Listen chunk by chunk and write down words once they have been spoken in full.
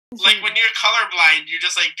Like when you're colorblind, you're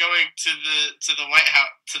just like going to the White House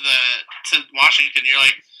to Washington. You're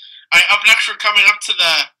like, up next we're coming up to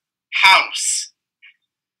the house,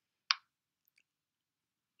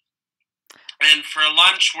 and for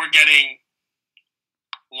lunch we're getting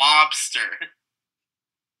lobster.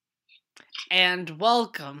 And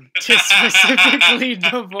welcome to specifically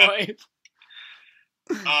devolve.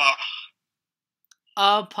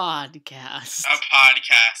 A podcast.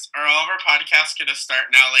 Are all of our podcasts going to start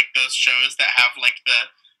now like those shows that have like the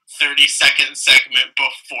 30-second segment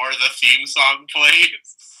before the theme song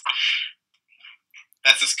plays?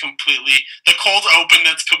 That's just completely... The cold open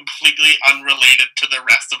that's completely unrelated to the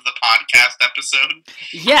rest of the podcast episode.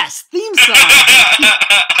 Yes, theme song!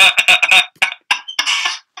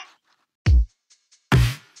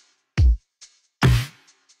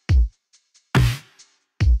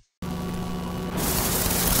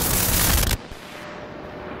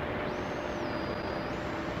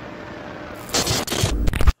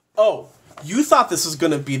 Oh, you thought this was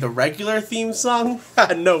gonna be the regular theme song?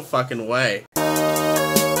 No fucking way.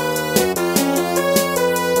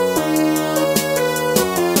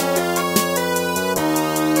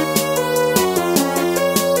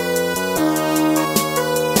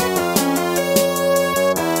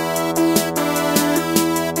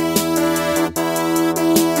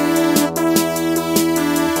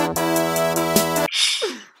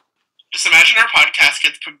 Just imagine our podcast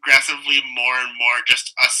gets progressively more and more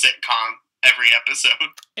just a sitcom every episode.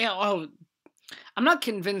 Yeah, I'm not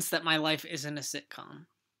convinced that my life isn't a sitcom.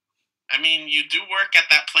 I mean, you do work at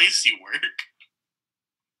that place you work.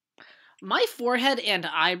 My forehead and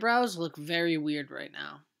eyebrows look very weird right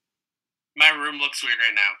now. My room looks weird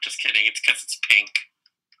right now. Just kidding. It's because it's pink.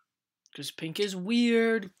 Because pink is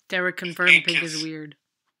weird. Derrick confirmed pink is weird.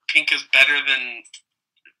 Pink is better than...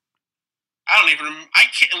 I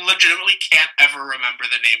legitimately can't ever remember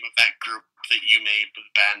the name of that group that you made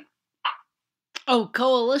with Ben. Oh,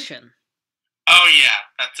 Coalition. Oh,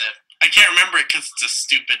 yeah, that's it. I can't remember it because it's a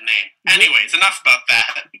stupid name. Anyways, enough about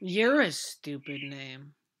that. You're a stupid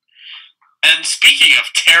name. And speaking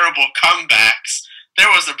of terrible comebacks, there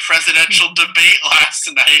was a presidential debate last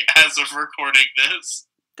night as of recording this.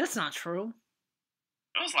 That's not true.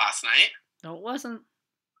 It was last night. No, it wasn't.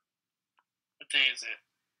 What day is it?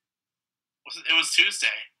 It was Tuesday.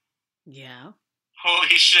 Yeah.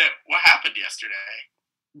 Holy shit, what happened yesterday?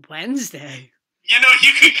 Wednesday. You know,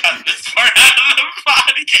 you can cut this part out of the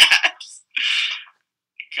podcast.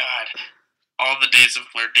 God. All the days have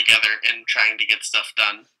blurred together in trying to get stuff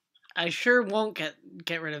done. I sure won't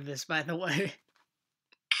get rid of this, by the way.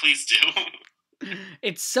 Please do.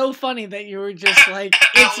 It's so funny that you were just like,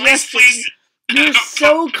 it's yesterday. Please. You're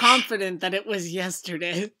so confident that it was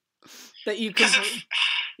yesterday. That you can...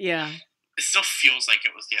 Yeah. It still feels like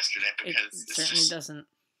it was yesterday because it certainly doesn't.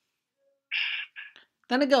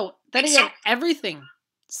 Then again, everything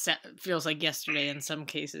feels like yesterday in some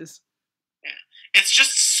cases. Yeah. It's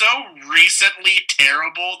just so recently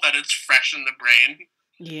terrible that it's fresh in the brain.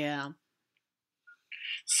 Yeah.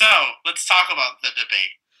 So, let's talk about the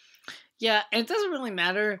debate. Yeah, and it doesn't really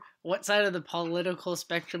matter what side of the political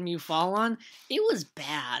spectrum you fall on. It was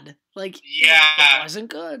bad. Like, yeah. It wasn't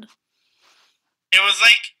good.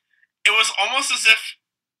 It was almost as if,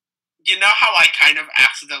 you know how I kind of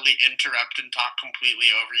accidentally interrupt and talk completely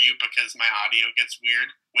over you because my audio gets weird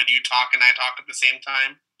when you talk and I talk at the same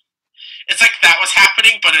time? It's like that was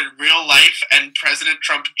happening, but in real life, and President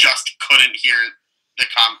Trump just couldn't hear the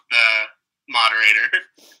moderator.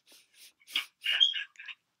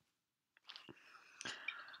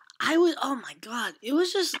 Oh my god, it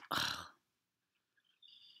was just...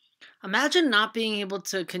 Imagine not being able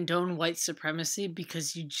to condone white supremacy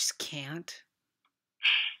because you just can't.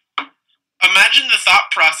 Imagine the thought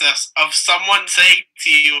process of someone saying to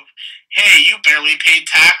you, hey, you barely paid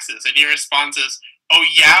taxes, and your response is, oh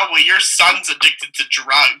yeah, well your son's addicted to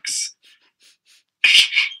drugs.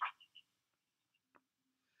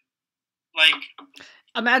 Like...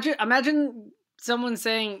 Imagine someone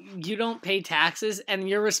saying you don't pay taxes, and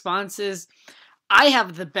your response is, I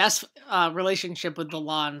have the best relationship with the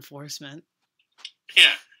law enforcement.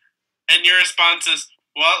 Yeah. And your response is,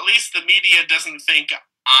 well, at least the media doesn't think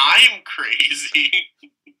I'm crazy.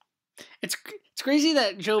 It's crazy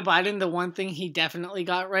that Joe Biden, the one thing he definitely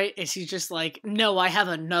got right is he's just like, no, I have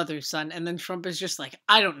another son. And then Trump is just like,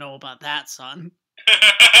 I don't know about that son.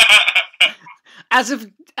 As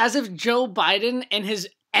if Joe Biden and his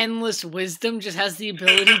endless wisdom just has the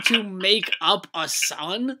ability to make up a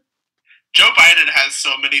son. Joe Biden has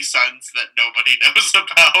so many sons that nobody knows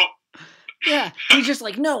about. Yeah, he's just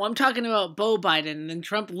like, no, I'm talking about Beau Biden. And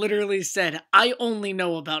Trump literally said, I only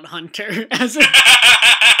know about Hunter. As if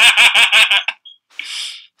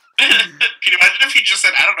just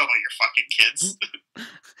said, I don't know about your fucking kids.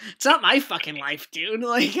 It's not my fucking life, dude.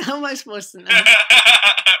 Like, how am I supposed to know?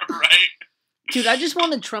 Right? Dude, I just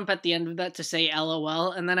wanted Trump at the end of that to say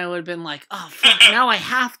LOL, and then I would have been like, oh, fuck, now I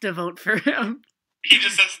have to vote for him. He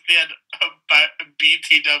just says at the end,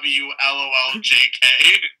 BTW LOL JK.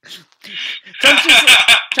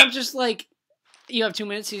 Trump's just like, you have 2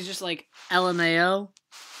 minutes. He's just like, LMAO.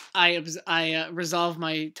 I resolve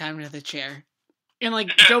my time to the chair. And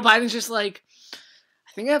like, Joe Biden's just like,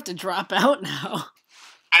 I think I have to drop out now.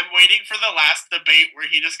 I'm waiting for the last debate where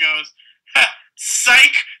he just goes,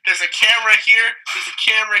 psych, there's a camera here, there's a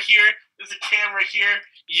camera here, there's a camera here,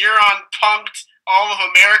 you're on punked, all of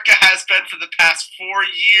America has been for the past 4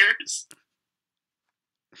 years.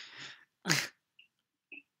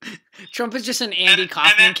 Trump is just an Andy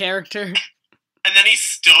Kaufman character. And then he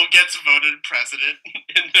still gets voted president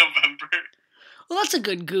in November. Well, that's a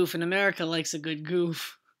good goof, and America likes a good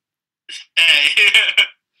goof. Hey.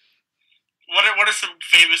 What are some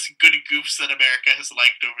famous good goofs that America has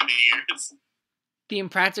liked over the years? The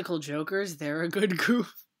Impractical Jokers, they're a good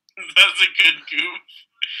goof. That's a good goof.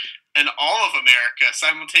 And all of America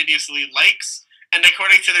simultaneously likes, and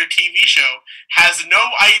according to their TV show, has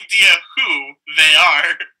no idea who they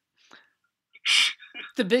are.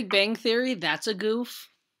 The Big Bang Theory, that's a goof.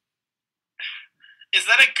 Is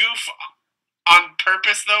that a goof on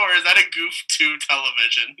purpose, though, or is that a goof to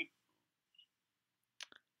television?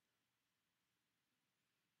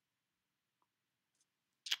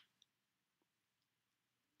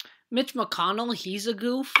 Mitch McConnell, he's a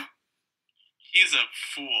goof. He's a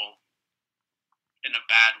fool. In a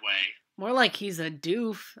bad way. More like he's a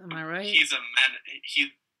doof, am I right? He's a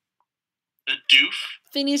doof?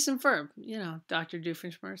 Phineas and Ferb, you know, Dr.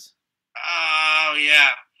 Doofenshmirtz. Oh, yeah.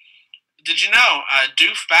 Did you know,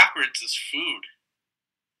 doof backwards is food?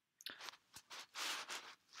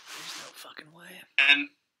 There's no fucking way.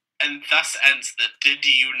 And thus ends the did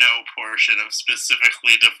you know portion of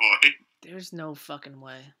specifically devoid. There's no fucking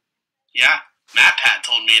way. Yeah, Matt Pat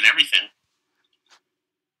told me and everything.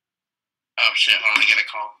 Oh shit, hold on, I get a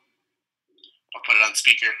call. I'll put it on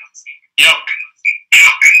speaker. Yo!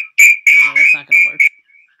 Yeah, that's not gonna work.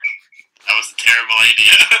 That was a terrible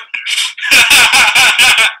idea.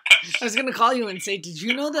 I was gonna call you and say, did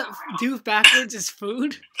you know that doof backwards is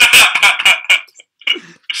food?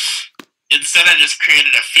 Instead, I just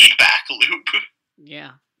created a feedback loop.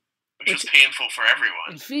 Yeah. Which is painful for everyone.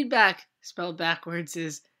 And feedback, spelled backwards,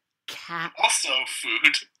 is cat. Also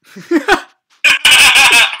food.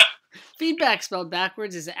 Feedback, spelled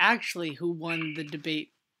backwards, is actually who won the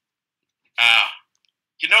debate.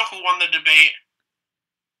 You know who won the debate?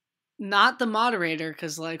 Not the moderator,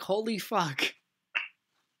 because, like, holy fuck.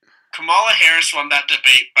 Kamala Harris won that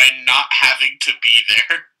debate by not having to be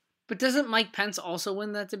there. But doesn't Mike Pence also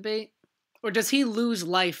win that debate? Or does he lose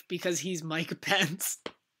life because he's Mike Pence?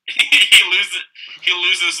 He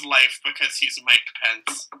loses life because he's Mike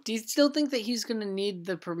Pence. Do you still think that he's going to need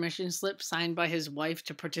the permission slip signed by his wife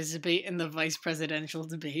to participate in the vice presidential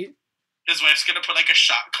debate? His wife's going to put like a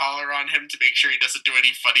shot collar on him to make sure he doesn't do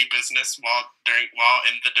any funny business while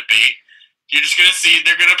in the debate. You're just going to see,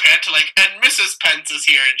 they're going to pan to like, and Mrs. Pence is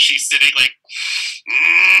here, and she's sitting like,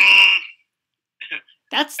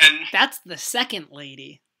 That's the second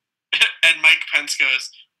lady. And Mike Pence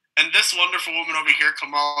goes, and this wonderful woman over here,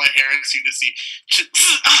 Kamala Harris, you just see,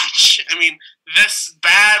 I mean, this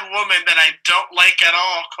bad woman that I don't like at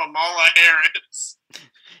all, Kamala Harris.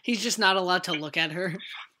 He's just not allowed to look at her.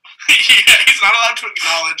 Yeah, he's not allowed to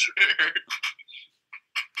acknowledge her.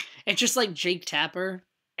 It's just like Jake Tapper,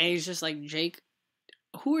 and he's just like, Jake,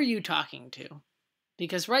 who are you talking to?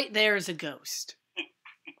 Because right there is a ghost.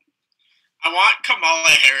 I want Kamala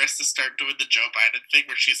Harris to start doing the Joe Biden thing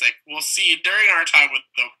where she's like, we'll see during our time with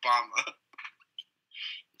Obama.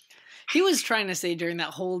 He was trying to say during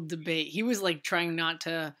that whole debate, he was like trying not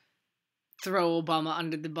to throw Obama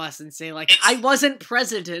under the bus and say like, I wasn't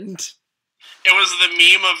president. It was the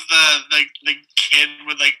meme of the kid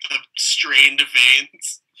with like the strained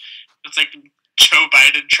veins. It's like Joe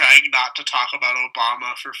Biden trying not to talk about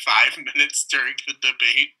Obama for 5 minutes during the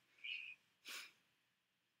debate.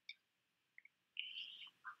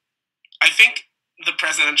 I think the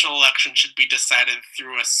presidential election should be decided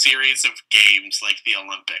through a series of games like the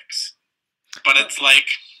Olympics. But it's like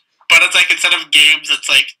instead of games, it's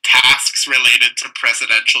like tasks related to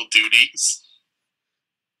presidential duties.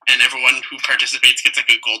 And everyone who participates gets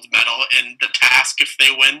like a gold medal in the task if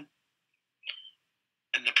they win.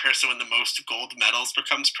 And the person with the most gold medals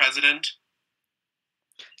becomes president.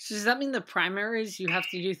 So does that mean the primaries you have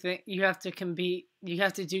to do you have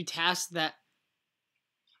to do tasks that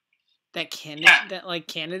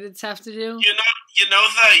candidates have to do? the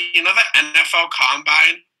NFL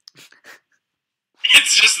Combine.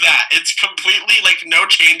 It's just that. It's completely like no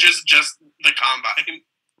changes, just the Combine.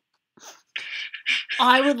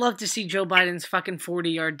 I would love to see Joe Biden's fucking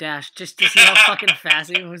 40-yard dash just to see how fucking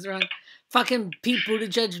fast he was running. Fucking Pete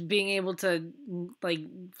Buttigieg being able to like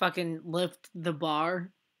fucking lift the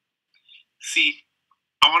bar. See,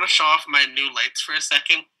 I want to show off my new lights for a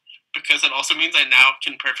second because it also means I now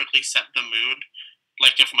can perfectly set the mood.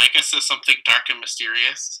 Like if Micah says something dark and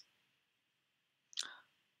mysterious.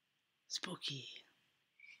 Spooky.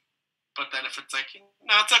 But then if it's like,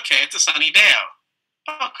 no, it's okay, it's a sunny day out.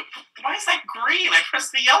 Oh, why is that green? I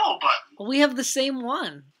pressed the yellow button. Well, we have the same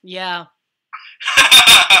one. Yeah.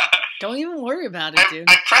 Don't even worry about it, dude.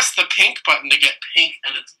 I pressed the pink button to get pink,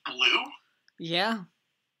 and it's blue? Yeah.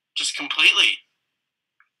 Just completely.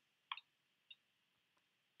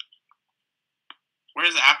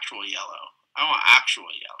 Where's actual yellow? I want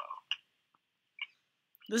actual yellow.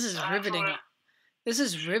 This is riveting. This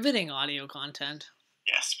is riveting audio content.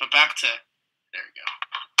 Yes, but back to... There we go.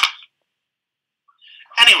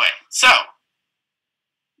 Anyway, so...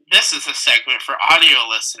 This is a segment for audio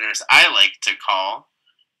listeners I like to call...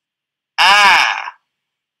 Ah!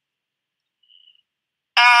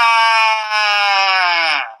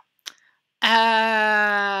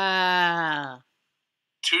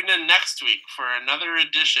 Tune in next week for another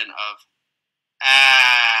edition of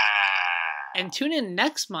And tune in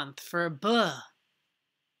next month for a buh.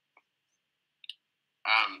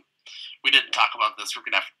 We didn't talk about this. We're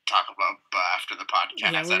gonna have to talk about after the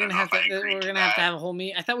podcast. Yeah, we're gonna have to have a whole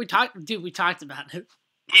meet. I thought we talked about it.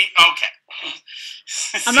 Okay.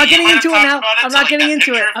 I'm not getting into it now. I'm not getting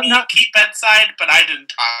into it. I'm not keep bedside, but I didn't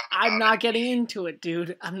talk. I'm not getting into it,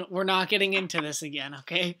 dude. We're not getting into this again,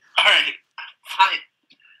 okay? All right, fine.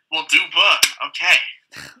 We'll do buh. Okay.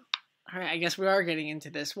 All right, I guess we are getting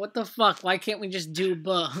into this. What the fuck? Why can't we just do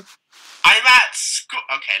buh? I'm at school.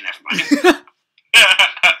 Okay, never mind.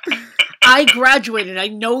 I graduated. I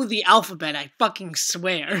know the alphabet. I fucking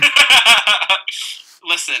swear.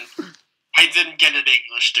 Listen, I didn't get an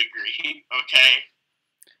English degree, okay?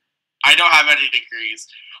 I don't have any degrees.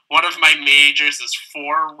 One of my majors is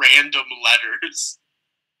 4 random letters.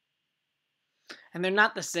 And they're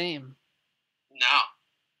not the same. No.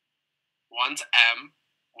 One's M,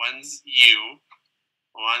 one's U,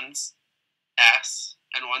 one's S,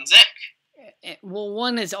 and one's ick. Well,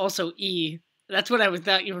 one is also E. That's what I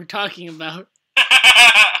thought you were talking about.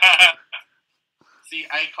 See,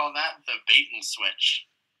 I call that the bait and switch.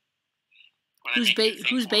 When Who's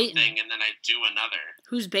baiting? Thing and then I do another.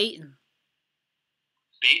 Who's baiting?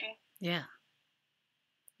 Baiting? Yeah.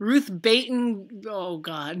 Ruth Baiting. Oh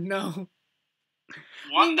God, no.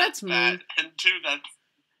 One, that's bad, and 2,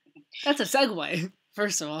 that's a segue.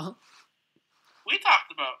 First of all,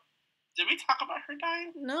 Did we talk about her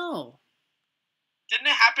dying? No. Didn't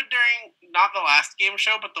it happen during not the last game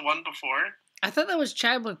show, but the one before? I thought that was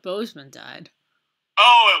Chadwick Boseman died.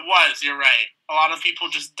 Oh, it was. You're right. A lot of people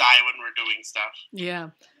just die when we're doing stuff.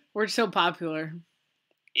 Yeah, we're so popular.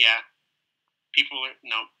 Yeah, people are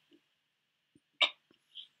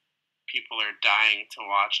dying to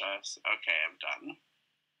watch us. Okay, I'm done.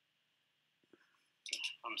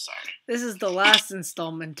 I'm sorry. This is the last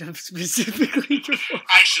installment of Specifically Before.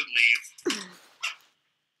 I should leave.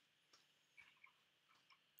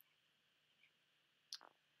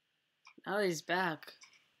 Now that he's back.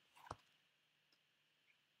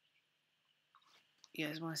 You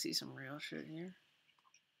guys want to see some real shit here?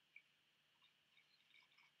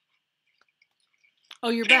 Oh,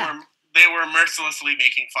 you're back. They were mercilessly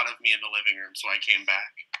making fun of me in the living room, so I came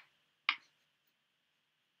back.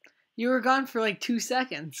 You were gone for like 2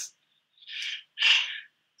 seconds.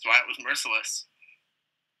 That's why it was merciless.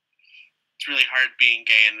 It's really hard being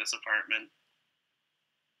gay in this apartment.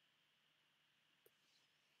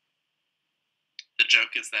 The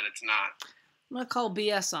joke is that it's not. I'm gonna call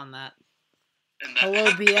BS on that. And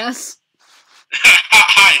Hello, BS?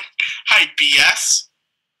 Hi, BS?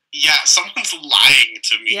 Yeah, someone's lying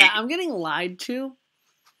to me. Yeah, I'm getting lied to.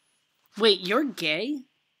 Wait, you're gay?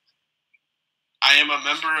 I am a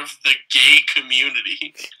member of the gay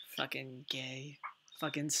community. Fucking gay.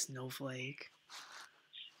 Fucking snowflake.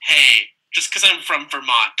 Hey, just because I'm from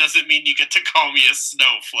Vermont doesn't mean you get to call me a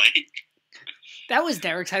snowflake. That was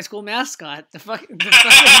Derrick's high school mascot. The fucking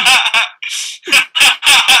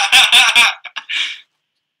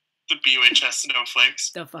the BUHS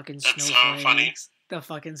snowflakes. The fucking That's snowflakes. so funny. The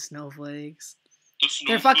fucking snowflakes. The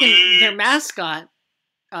snowflakes. Their mascot,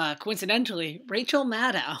 coincidentally, Rachel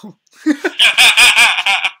Maddow.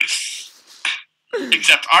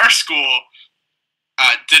 Except our school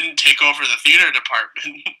didn't take over the theater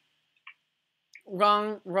department.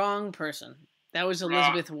 Wrong person. That was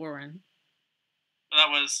Elizabeth Warren. That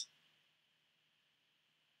was.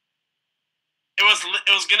 It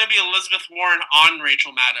was going to be Elizabeth Warren on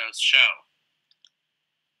Rachel Maddow's show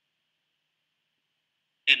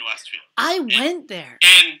in Westfield. I went there.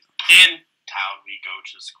 In town we go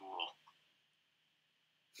to school.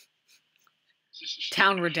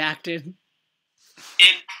 Town redacted.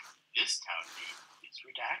 In this town it's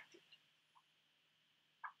redacted.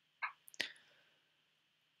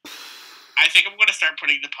 I think I'm going to start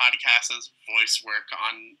putting the podcast as voice work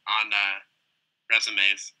on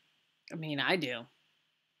resumes. I mean, I do.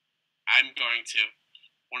 I'm going to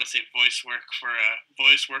want to say voice work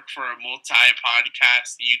for a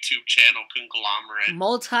multi-podcast YouTube channel conglomerate.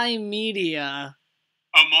 Multimedia.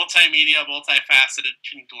 A multimedia, multifaceted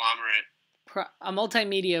conglomerate. A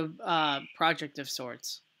multimedia project of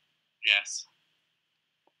sorts. Yes.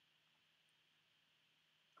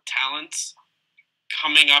 Talents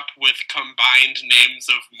coming up with combined names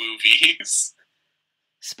of movies.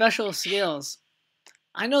 Special skills.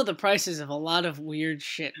 I know the prices of a lot of weird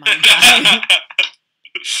shit, my guy.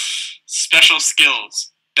 Special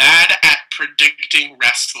skills. Bad at predicting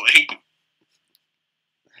wrestling.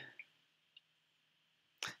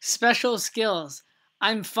 Special skills.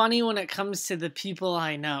 I'm funny when it comes to the people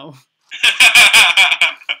I know.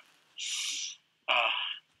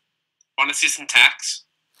 Want to see some tax?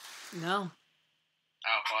 No.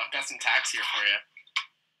 Oh, well, I've got some tax here for you.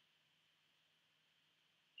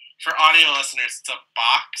 For audio listeners, it's a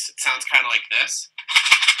box. It sounds kind of like this.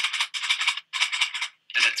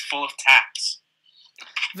 And it's full of tacks.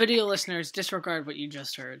 Video listeners, disregard what you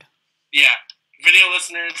just heard. Yeah. Video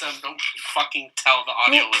listeners, don't fucking tell the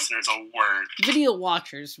audio listeners a word. Video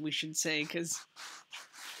watchers, we should say, because...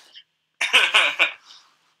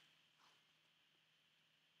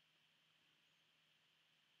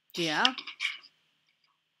 Yeah?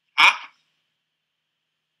 Huh?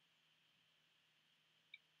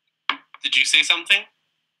 Did you say something?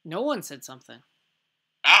 No one said something.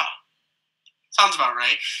 Oh. Sounds about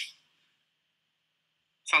right.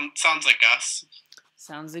 Sounds like us.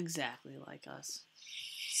 Sounds exactly like us.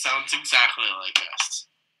 Sounds exactly like us.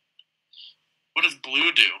 What does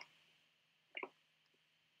blue do?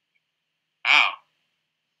 Oh.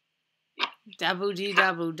 Daboo dee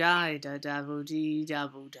daboo die, da daboo dee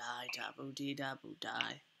daboo die, daboo dee daboo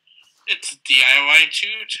die. It's DIY 2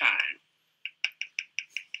 time.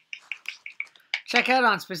 Check out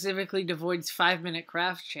on specifically Devoid's 5-minute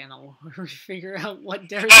craft channel where we figure out what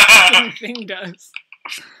Derrick's fucking thing does.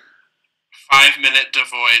 5-minute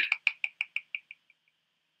Devoid.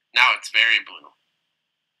 Now it's very blue.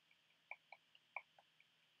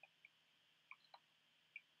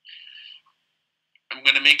 I'm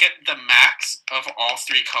going to make it the max of all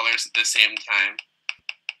 3 colors at the same time.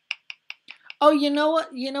 Oh, you know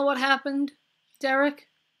what? You know what happened, Derrick?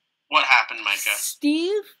 What happened, Micah?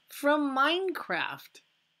 Steve from Minecraft.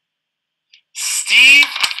 Steve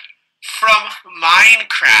from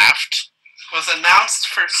Minecraft was announced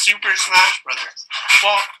for Super Smash Brothers.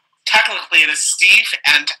 Well, technically it is Steve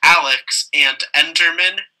and Alex and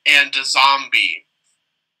Enderman and a zombie.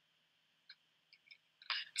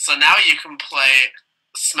 So now you can play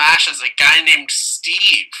Smash as a guy named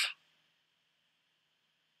Steve.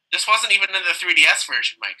 This wasn't even in the 3DS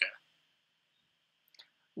version, Micah.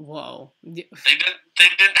 Whoa. They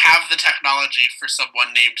didn't have the technology for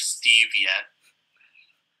someone named Steve yet.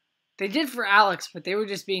 They did for Alex, but they were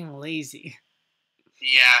just being lazy.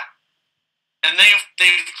 Yeah. And they've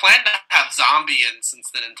planned to have Zombie in since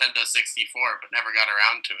the Nintendo 64, but never got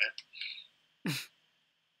around to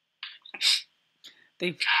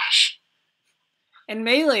it. Gosh. In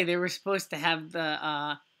Melee, they were supposed to have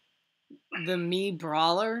the Mii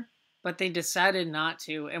Brawler, but they decided not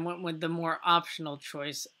to and went with the more optional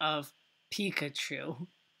choice of Pikachu.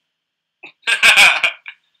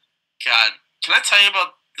 God, can I tell you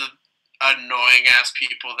about the annoying-ass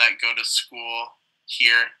people that go to school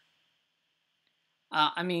here?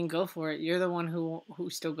 I mean, go for it. You're the one who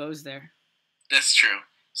still goes there. That's true.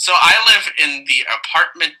 So I live in the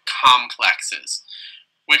apartment complexes,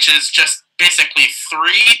 which is just basically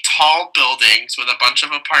 3 tall buildings with a bunch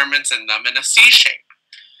of apartments in them in a C shape.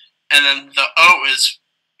 And then the O is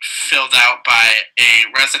filled out by a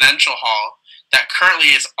residential hall that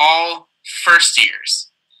currently is all first years.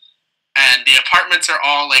 And the apartments are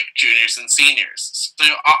all like juniors and seniors. So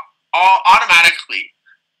all automatically,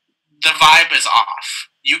 the vibe is off.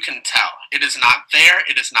 You can tell. It is not there.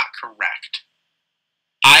 It is not correct.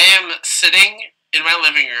 I am sitting in my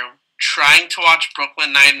living room trying to watch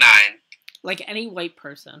Brooklyn Nine-Nine. Like any white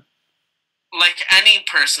person. Like any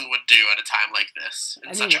person would do at a time like this,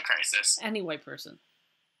 in such a crisis. Any white person.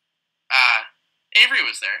 Avery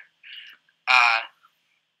was there.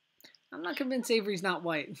 I'm not convinced Avery's not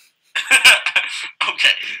white.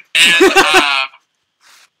 Okay. And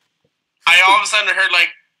I all of a sudden heard like,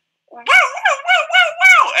 woo, woo, woo, woo,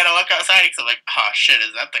 woo! And I look outside and I'm like, oh shit,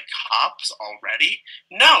 is that the cops already?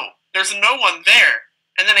 No, there's no one there.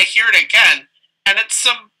 And then I hear it again, and it's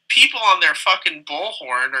some people on their fucking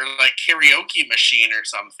bullhorn or like karaoke machine or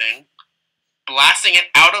something, blasting it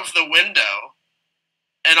out of the window.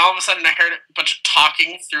 And all of a sudden I heard a bunch of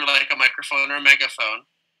talking through like a microphone or a megaphone.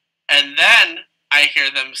 And then I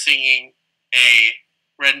hear them singing a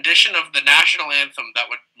rendition of the national anthem that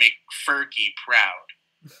would make Fergie proud.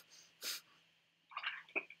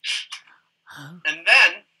 And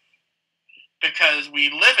then, because we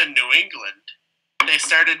live in New England, they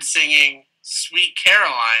started singing Sweet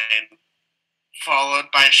Caroline,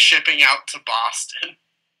 followed by Shipping Out to Boston.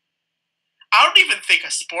 I don't even think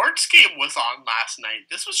a sports game was on last night.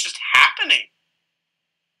 This was just happening.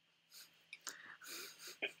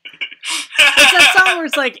 It's that song where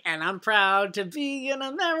it's like, and I'm proud to be an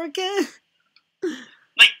American.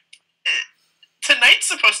 Like, tonight's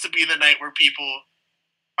supposed to be the night where people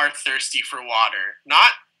are thirsty for water.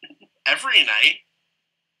 Not every night.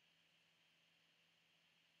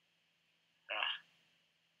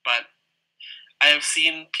 But I have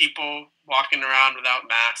seen people walking around without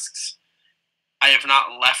masks. I have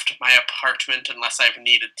not left my apartment unless I've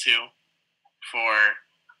needed to for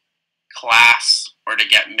class or to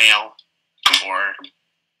get mail or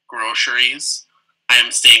groceries. I am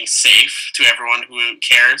staying safe to everyone who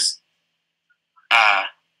cares.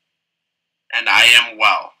 And I am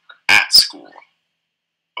well at school,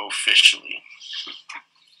 officially.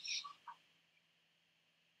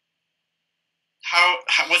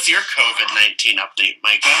 What's your COVID-19 update,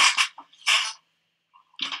 Micah?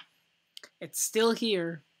 It's still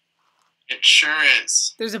here. It sure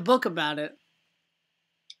is. There's a book about it.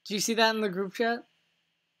 Did you see that in the group chat?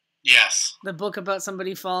 Yes. The book about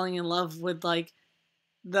somebody falling in love with, like,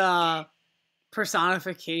 the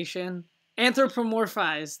personification.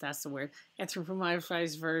 Anthropomorphized, that's the word.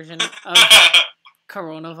 Anthropomorphized version of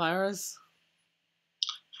coronavirus.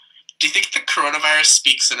 Do you think the coronavirus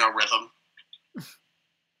speaks in a rhythm?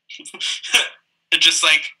 It just,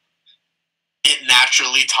 like, it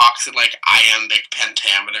naturally talks in, like, iambic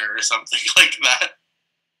pentameter or something like that.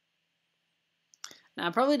 Now,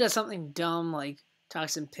 it probably does something dumb, like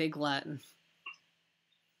talks in Pig Latin.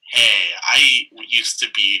 Hey, I used to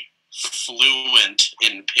be fluent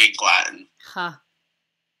in Pig Latin. Huh.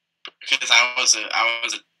 Because I was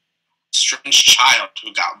a strange child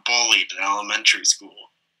who got bullied in elementary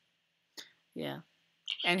school. Yeah.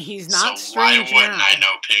 And he's not so strange why wouldn't now. I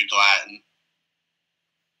know Pig Latin?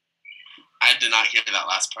 I did not hear that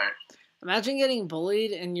last part. Imagine getting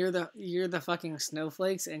bullied and you're the fucking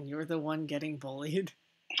snowflakes and you're the one getting bullied.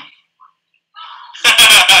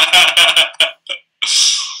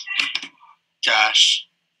 Gosh.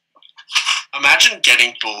 Imagine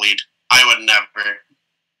getting bullied. I would never.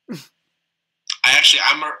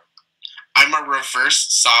 I'm a reverse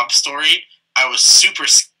sob story. I was super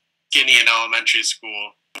skinny in elementary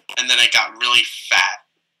school, and then I got really fat.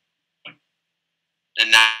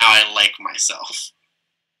 And now I like myself.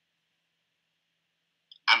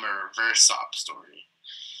 I'm a reverse sob story.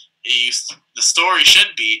 The story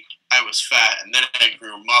should be I was fat, and then I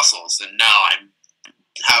grew muscles, and now I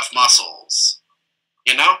have muscles.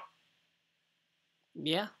 You know?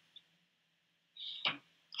 Yeah.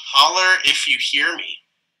 Holler if you hear me.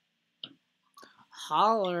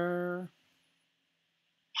 Holler.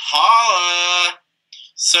 Holla!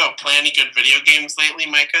 So, play any good video games lately,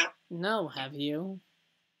 Micah? No, have you?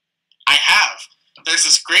 I have. There's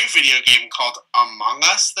this great video game called Among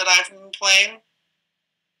Us that I've been playing.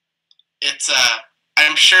 It's,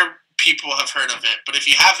 I'm sure people have heard of it, but if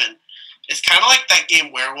you haven't, it's kind of like that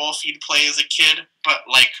game Werewolf you'd play as a kid, but,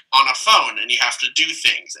 like, on a phone, and you have to do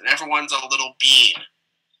things, and everyone's a little bean.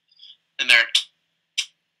 And they're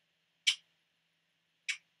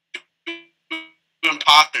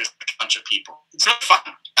imposters, like a bunch of people. It's really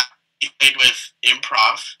fun. We played with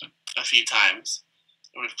improv a few times.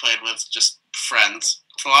 We've played with just friends.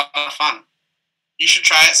 It's a lot of fun. You should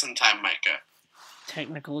try it sometime, Micah.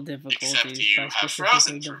 Technical difficulties. Except you by have specifically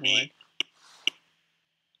frozen for devoid. me.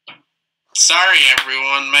 Sorry,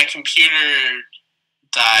 everyone. My computer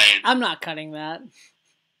died. I'm not cutting that.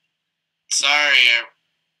 Sorry.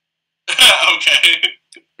 Okay.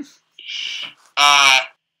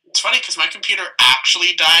 It's funny because my computer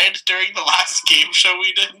actually died during the last game show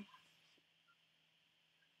we did.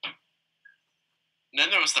 And then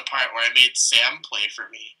there was the part where I made Sam play for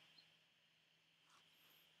me.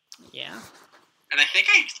 Yeah. And I think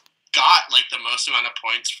I got, like, the most amount of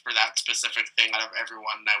points for that specific thing out of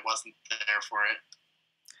everyone, and I wasn't there for it.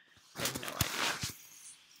 I have no idea.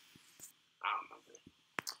 I don't remember.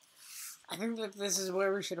 I think that this is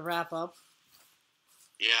where we should wrap up.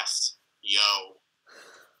 Yes. Yo.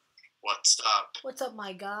 What's up? What's up,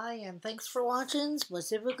 my guy? And thanks for watching,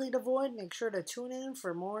 specifically Devoid. Make sure to tune in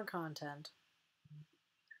for more content.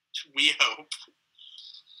 We hope.